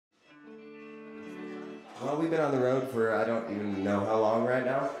Well, we've been on the road for I don't even know how long right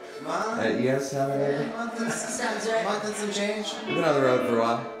now. You guys have an idea? Sounds right. Month and some change. We've been on the road for a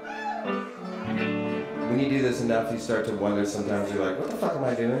while. When you do this enough, you start to wonder sometimes. You're like, what the fuck am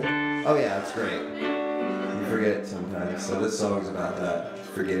I doing? Oh yeah, it's great. You forget sometimes. So this song's about that,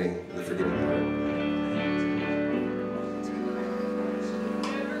 forgetting part.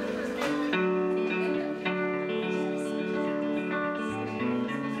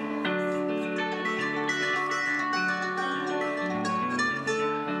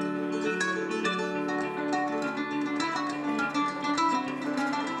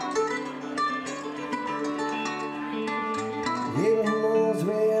 Who knows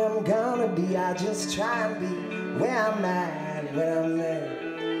where I'm gonna be? I just try and be where I'm at, where I'm there.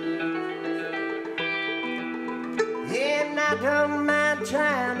 And I don't mind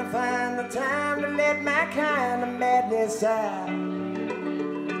trying to find the time to let my kind of madness out.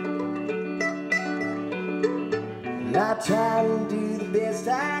 I try and do the best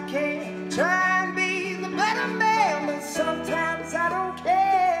I can, try and be the better man, but sometimes I don't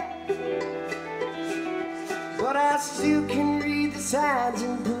care. But I still can read the signs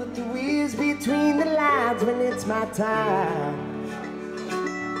and put the words between the lines when it's my time.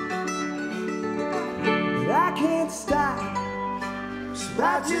 But I can't stop, so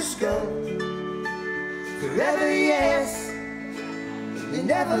I just go forever, yes. You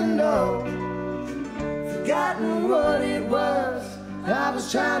never know, forgotten what it was I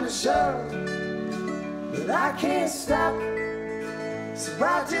was trying to show. But I can't stop, so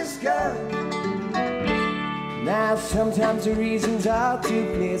I just go. Now sometimes the reasons are too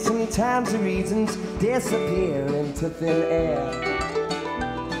clear, sometimes the reasons disappear into thin air.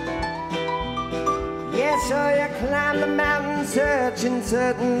 Yes, so you climb the mountain searching,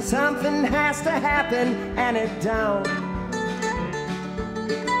 certain something has to happen, and it don't.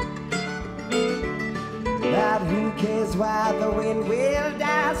 But who cares why the wind will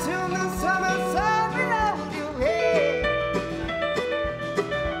die, soon the summer sun will hold you here.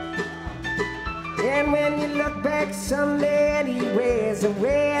 And when you look back someday anyways, the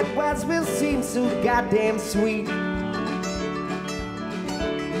way it was will seem so goddamn sweet.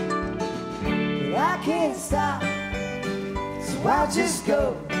 But I can't stop, so I'll just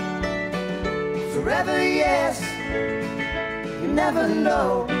go forever, yes. You never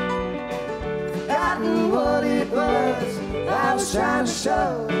know, forgotten what it was I was trying to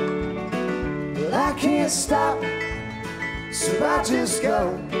show. But I can't stop, so I just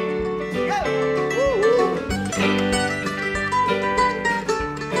go.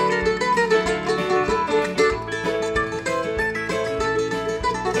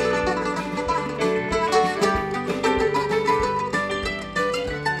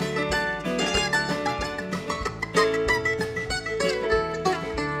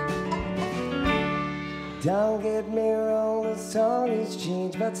 Don't get me wrong, the song has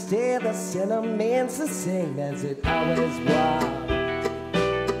changed, but still the sentiment's the same as it always was.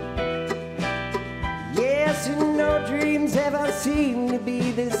 Yes, and no dreams ever seem to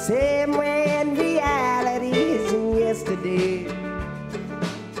be the same way in reality as in yesterday.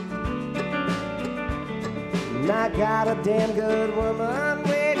 And I got a damn good woman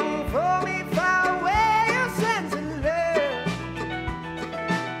waiting for me far away, a sense of love.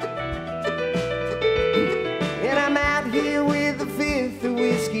 And I'm out here with a fifth of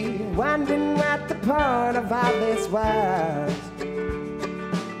whiskey, wondering what the point of all this was.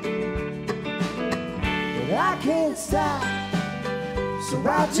 I can't stop, so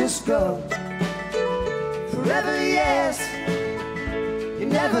I'll just go forever, yes. You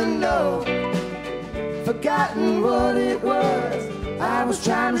never know, forgotten what it was I was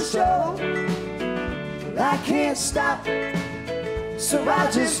trying to show. But I can't stop, so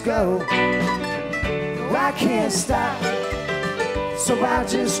I'll just go. I can't stop, so I'll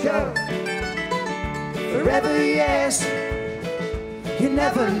just go forever, yes. You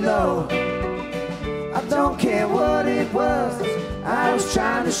never know, I don't care what it was I was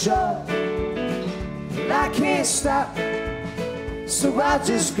trying to show. But I can't stop, so I'll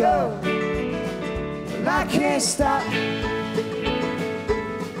just go. But I can't stop.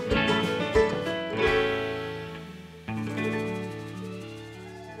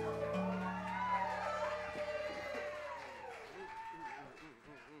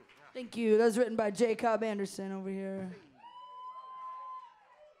 Thank you. That was written by Jacob Anderson over here.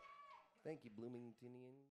 Thank you, Bloomingtonian.